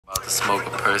Smoke a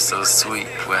purse so sweet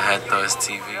with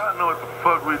HighThoughtsTV. Y'all know what the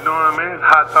fuck we doing, man. It's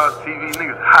HighThoughtsTV.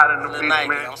 Niggas hot in the bitch,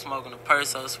 man. I'm smoking a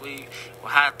purse so sweet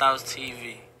with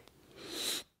HighThoughtsTV.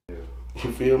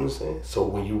 You feel what I'm saying? So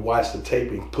when you watch the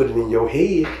tape and put it in your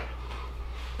head,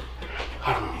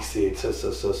 I remember he said such,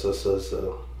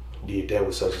 did that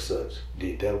with such and such,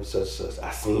 did that with such and such.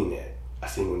 I seen that. I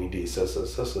seen when he did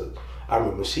such. I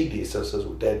remember she did such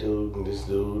with that dude and this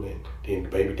dude and then the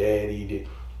baby daddy did.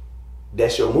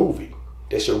 That's your movie.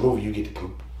 That's your movie you get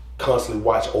to constantly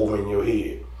watch over in your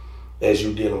head as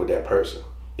you dealing with that person.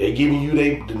 They giving you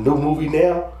the new movie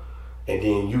now, and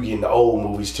then you getting the old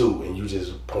movies too, and you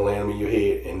just playing them in your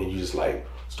head, and then you just like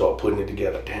start putting it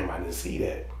together. Damn, I didn't see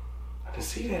that. I didn't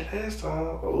see that last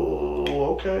time.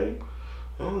 Oh, okay.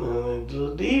 A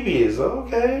little devious,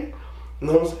 okay. You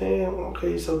know what I'm saying?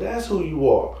 Okay, so that's who you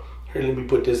are. Here, let me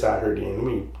put this out here then. Let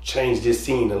me change this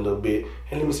scene a little bit,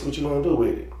 and let me see what you're gonna do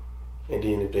with it. And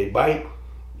then if they bite,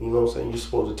 you know what I'm saying, you're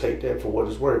supposed to take that for what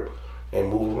it's worth and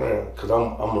move around. Cause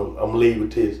I'm lead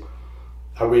with this.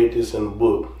 I read this in the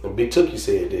book, and Big Tookie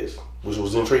said this, which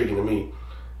was intriguing to me.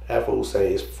 Afro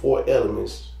say it's 4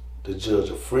 elements to judge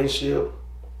a friendship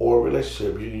or a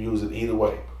relationship. You can use it either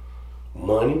way.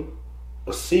 Money,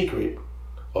 a secret,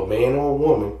 a man or a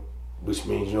woman, which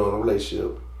means you're in a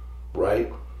relationship,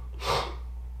 right?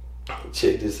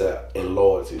 Check this out, and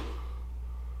loyalty.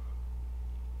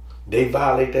 They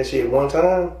violate that shit one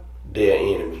time, they're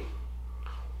an enemy.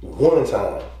 One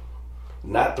time.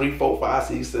 Not 3, 4, 5,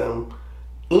 6, 7,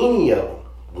 any of them.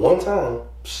 One time,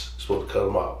 supposed to cut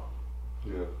them off.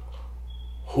 Yeah.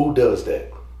 Who does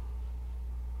that?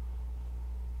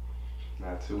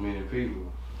 Not too many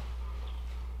people.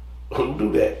 Who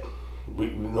do that? You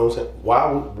know what I'm saying? Why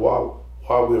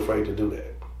are we afraid to do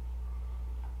that?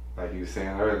 Like you were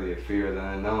saying earlier, fear of the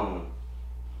unknown.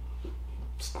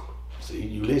 See,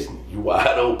 you listening, you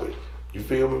wide open. You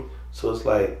feel me? So it's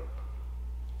like,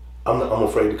 I'm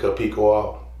afraid to cut Pico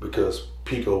off because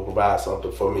Pico provides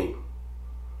something for me.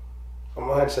 I'm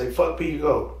gonna have to say, fuck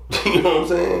Pico. You know what I'm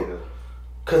saying? Yeah.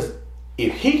 Cause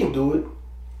if he can do it,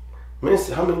 man,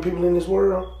 how many people in this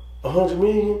world? 100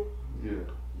 million? Yeah.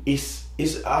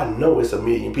 I know it's a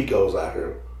million Picos out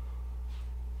here.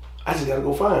 I just gotta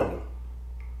go find them.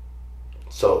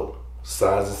 So,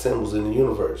 signs and symbols in the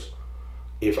universe.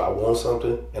 If I want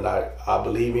something and I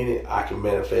believe in it, I can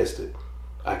manifest it.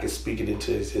 I can speak it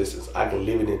into existence. I can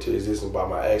live it into existence by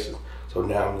my actions. So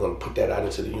now I'm going to put that out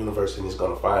into the universe, and it's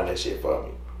going to find that shit for me.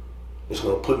 It's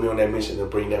going to put me on that mission and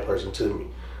bring that person to me.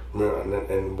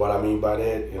 And what I mean by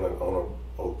that, on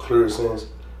a clear sense,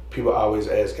 people always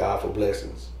ask God for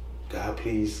blessings. God,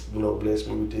 please, bless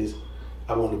me with this.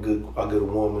 I want a good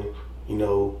woman.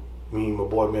 Me and my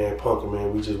boy, man, Punker,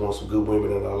 man, we just want some good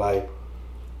women in our life.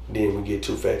 Then we get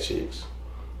 2 fat chicks,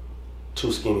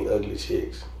 2 skinny, ugly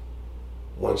chicks.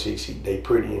 One chick, they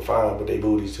pretty and fine, but they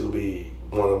booty's too big.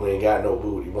 One of them ain't got no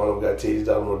booty. One of them got titties,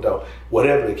 the other one don't.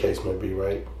 Whatever the case may be,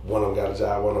 right? One of them got a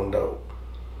job, one of them don't.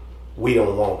 We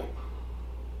don't want it.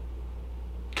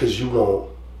 Because you want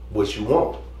what you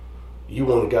want. You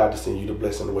wanted God to send you the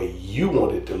blessing the way you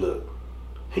want it to look.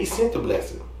 He sent the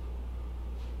blessing.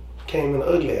 Came in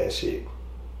ugly ass shit.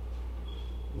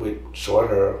 With short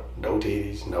hair, no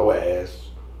titties, no ass,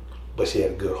 but she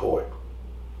had a good heart.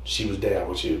 She was down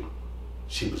with you.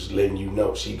 She was letting you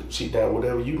know she down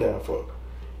whatever you down for.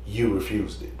 You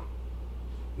refused it.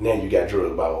 Now you got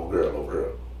drugged by old girl over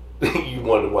her. You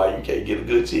wonder why you can't get a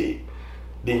good chick.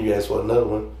 Then you ask for another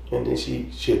one, and then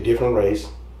she a different race.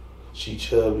 She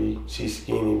chubby, she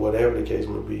skinny, whatever the case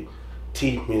may be.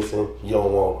 Teeth missing, you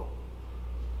don't want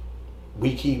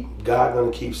her. God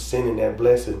gonna keep sending that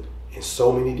blessing in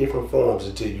so many different forms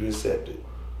until you accept it.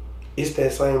 It's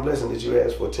that same blessing that you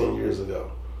asked for 10 years ago.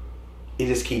 It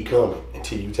just keep coming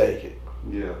until you take it.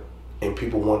 Yeah. And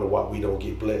people wonder why we don't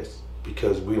get blessed,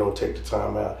 because we don't take the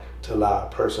time out to allow a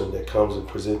person that comes and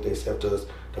present themselves to us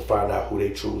to find out who they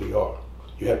truly are.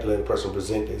 You have to let a person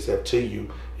present themselves to you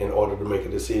in order to make a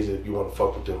decision if you want to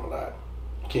fuck with them or not.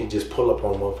 You can't just pull up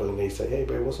on one and they say, hey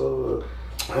babe, what's up?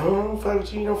 I don't fuck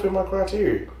with you, you don't fit my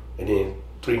criteria. And then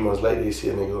 3 months later, they see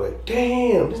a nigga like,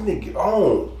 damn, this nigga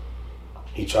on.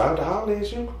 He tried to holler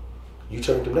at you. You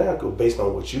turned him down based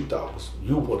on what you thought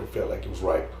you would have felt like it was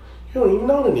right. You don't even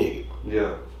know the nigga.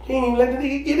 Yeah. You ain't even let the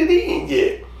nigga get it in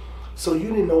yet. So you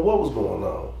didn't know what was going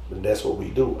on. But that's what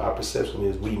we do. Our perception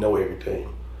is we know everything.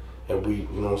 And we, you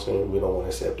know what I'm saying, we don't want to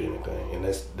accept anything. And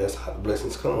that's how the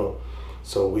blessings come.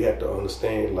 So we have to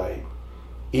understand, like,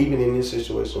 even in this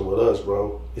situation with us,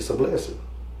 bro, it's a blessing.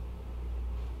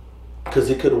 Because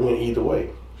it could have went either way.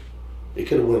 It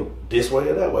could have went this way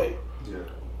or that way. Yeah.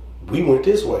 We went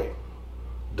this way.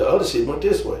 The other shit went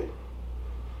this way.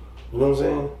 You know what I'm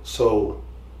saying? So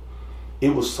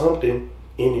it was something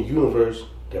in the universe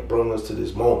that brought us to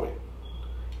this moment.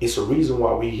 It's a reason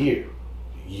why we here.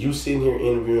 You sitting here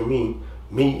interviewing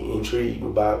me intrigued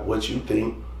about what you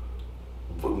think,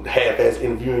 half-ass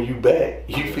interviewing you back.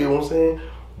 You feel what I'm saying?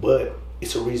 But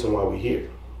it's a reason why we here.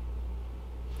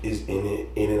 And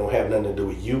it don't have nothing to do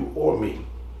with you or me.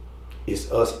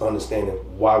 It's us understanding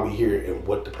why we here and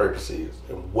what the purpose is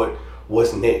and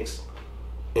what's next.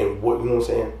 And what, you know what I'm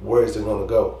saying? Where is it gonna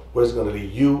go? Where's it gonna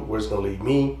lead you? Where's it gonna lead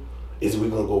me? Is we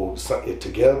gonna go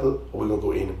together, or we gonna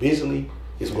go individually?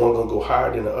 Is one gonna go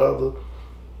higher than the other?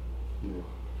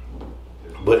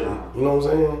 But you know what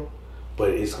I'm saying?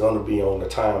 But it's gonna be on the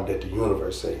time that the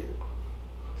universe said.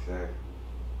 Exactly.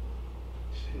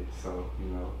 Shit. So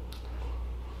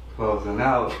closing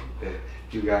out.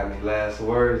 You got any last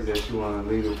words that you want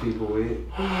to leave the people with?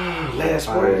 Last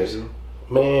words,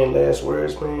 man.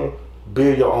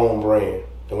 Build your own brand.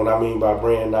 And what I mean by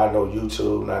brand, not no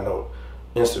YouTube, not no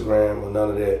Instagram or none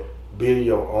of that. Build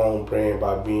your own brand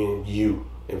by being you.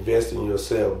 Invest in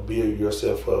yourself. Build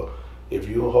yourself up. If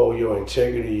you hold your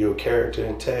integrity, your character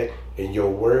intact, and your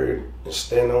word, and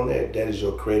stand on that, that is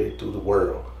your credit through the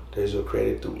world. That is your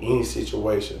credit through any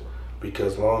situation.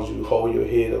 Because as long as you hold your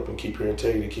head up and keep your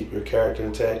integrity, keep your character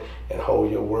intact, and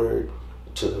hold your word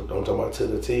to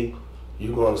the T,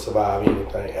 you're going to survive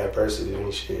anything, adversity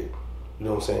and shit. You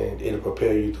know what I'm saying? It'll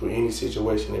prepare you through any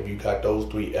situation if you got those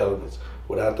three elements.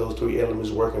 Without those three elements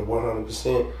working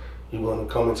 100%, you're going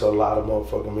to come into a lot of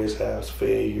motherfucking mishaps,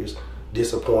 failures,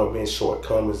 disappointments,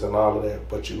 shortcomings, and all of that.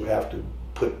 But you have to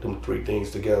put them three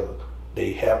things together.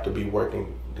 They have to be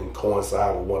working and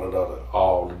coincide with one another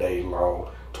all the day long.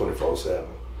 24/7.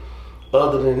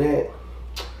 Other than that,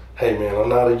 hey man, I'm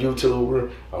not a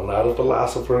YouTuber, I'm not a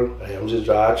philosopher, I'm just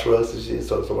dry trust and shit.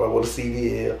 So if somebody want a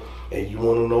CDL and you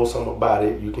want to know something about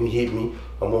it, you can hit me.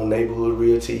 I'm on Neighborhood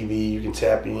Real TV. You can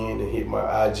tap in and hit my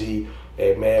IG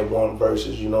at Mad1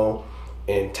 Versus,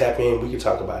 and tap in. We can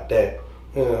talk about that.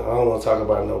 I don't want to talk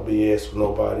about no BS with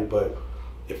nobody, but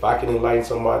if I can enlighten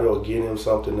somebody or give them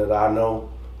something that I know,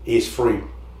 it's free.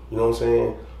 You know what I'm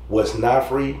saying? What's not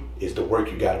free is the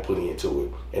work you got to put into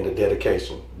it and the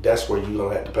dedication. That's where you're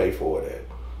going to have to pay for it at.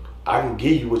 I can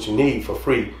give you what you need for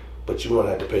free, but you're going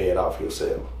to have to pay it off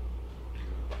yourself.